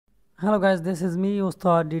Hello guys, this is me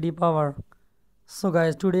Ustad DD Power. So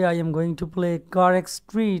guys, today I am going to play Carx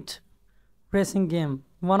Street racing game.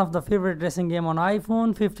 One of the favorite racing game on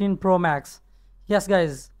iPhone 15 Pro Max. Yes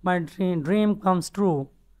guys, my dream comes true.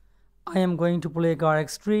 I am going to play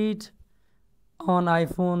Carx Street on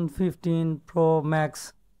iPhone 15 Pro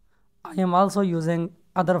Max. I am also using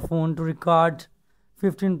other phone to record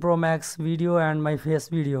 15 Pro Max video and my face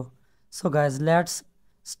video. So guys, let's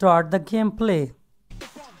start the gameplay.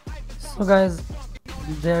 So guys,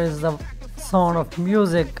 there is the sound of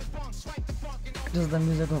music. It is the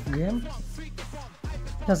music of game.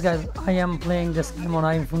 Yes guys, I am playing this game on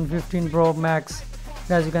iPhone 15 Pro Max.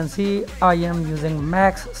 As you can see, I am using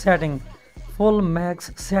max setting, full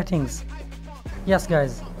max settings. Yes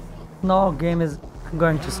guys, now game is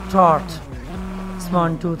going to start. It's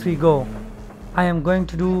 1 2 3 go. I am going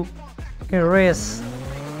to do a race.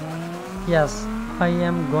 Yes, I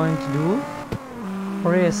am going to do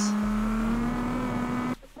race.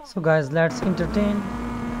 So guys, let's entertain.